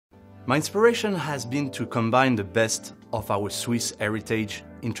My inspiration has been to combine the best of our Swiss heritage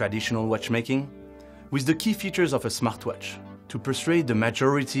in traditional watchmaking with the key features of a smartwatch to persuade the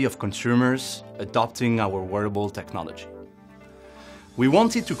majority of consumers adopting our wearable technology. We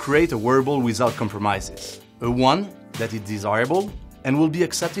wanted to create a wearable without compromises, a one that is desirable and will be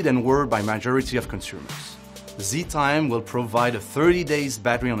accepted and worn by majority of consumers. ZeTime will provide a 30 days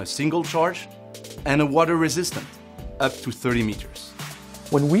battery on a single charge and a water resistant, up to 30 meters.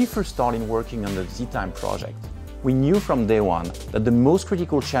 When we first started working on the ZeTime project, we knew from day one that the most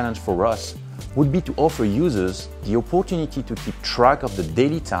critical challenge for us would be to offer users the opportunity to keep track of the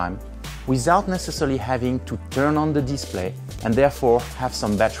daily time without necessarily having to turn on the display and therefore have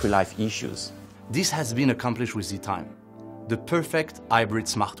some battery life issues. This has been accomplished with ZeTime, the perfect hybrid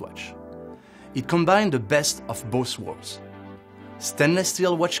smartwatch. It combined the best of both worlds. Stainless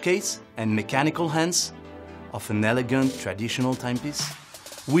steel watch case and mechanical hands of an elegant traditional timepiece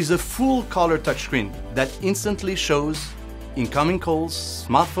with a full color touchscreen that instantly shows incoming calls,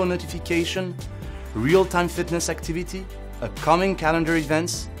 smartphone notification, real-time fitness activity, upcoming calendar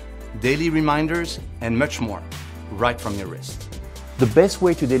events, daily reminders, and much more, right from your wrist. The best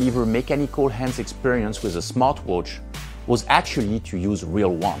way to deliver mechanical hands experience with a smartwatch was actually to use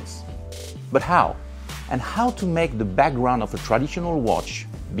real ones. But how? And how to make the background of a traditional watch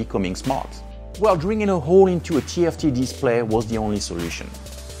becoming smart? Well, drilling a hole into a TFT display was the only solution.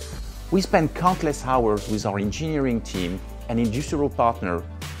 We spent countless hours with our engineering team and industrial partner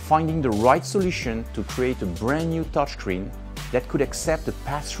finding the right solution to create a brand new touchscreen that could accept a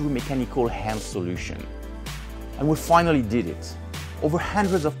pass-through mechanical hand solution. And we finally did it, over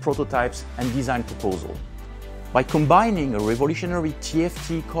hundreds of prototypes and design proposals. By combining a revolutionary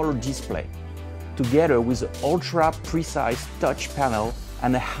TFT color display together with an ultra-precise touch panel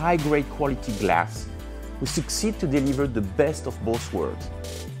and a high-grade quality glass, we succeed to deliver the best of both worlds.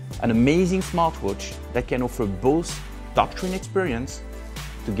 An amazing smartwatch that can offer both touchscreen experience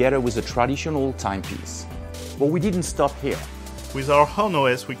together with a traditional timepiece. But we didn't stop here. With our own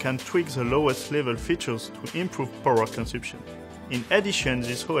OS, we can tweak the lowest level features to improve power consumption. In addition,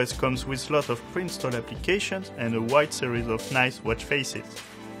 this OS comes with a lot of pre-installed applications and a wide series of nice watch faces.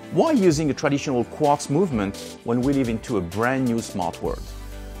 Why using a traditional quartz movement when we live into a brand new smart world?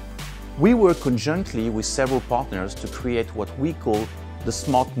 We work conjointly with several partners to create what we call the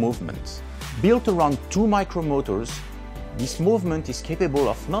smart movement. Built around two micromotors, this movement is capable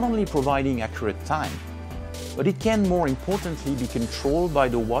of not only providing accurate time, but it can more importantly be controlled by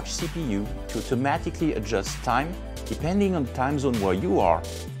the watch CPU to automatically adjust time depending on the time zone where you are,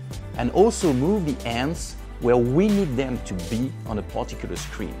 and also move the hands where we need them to be on a particular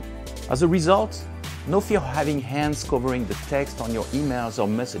screen. As a result, no fear of having hands covering the text on your emails or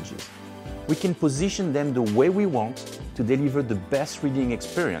messages. We can position them the way we want to deliver the best reading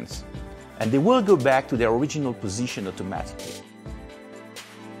experience, and they will go back to their original position automatically.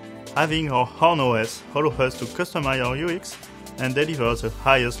 Having our own OS allows us to customize our UX and deliver the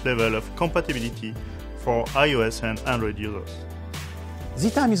highest level of compatibility for iOS and Android users.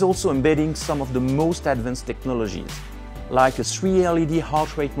 ZeTime is also embedding some of the most advanced technologies, like a 3 LED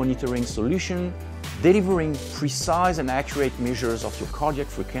heart rate monitoring solution, delivering precise and accurate measures of your cardiac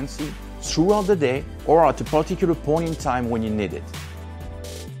frequency throughout the day or at a particular point in time when you need it.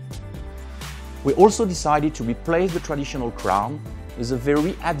 We also decided to replace the traditional crown with a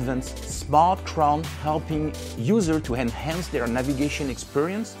very advanced smart crown, helping users to enhance their navigation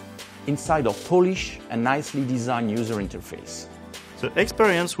experience inside our polished and nicely designed user interface. The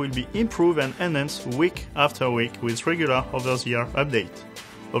experience will be improved and enhanced week after week with regular over-the-air updates,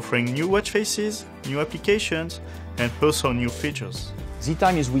 offering new watch faces, new applications, and also new features.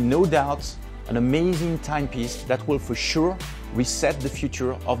 ZeTime is with no doubt an amazing timepiece that will for sure reset the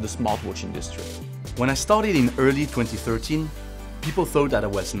future of the smartwatch industry. When I started in early 2013, people thought that I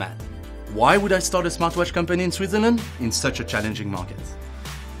was mad. Why would I start a smartwatch company in Switzerland in such a challenging market?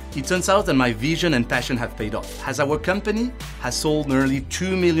 It turns out that my vision and passion have paid off, as our company has sold nearly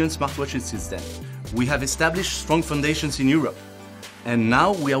 2 million smartwatches since then. We have established strong foundations in Europe, and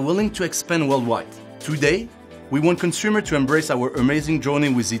now we are willing to expand worldwide. Today, we want consumers to embrace our amazing journey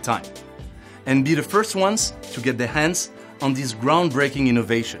with ZeTime and be the first ones to get their hands on this groundbreaking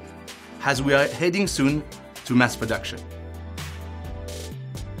innovation, as we are heading soon to mass production.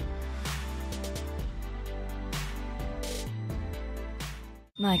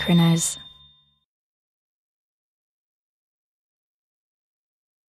 Micronose.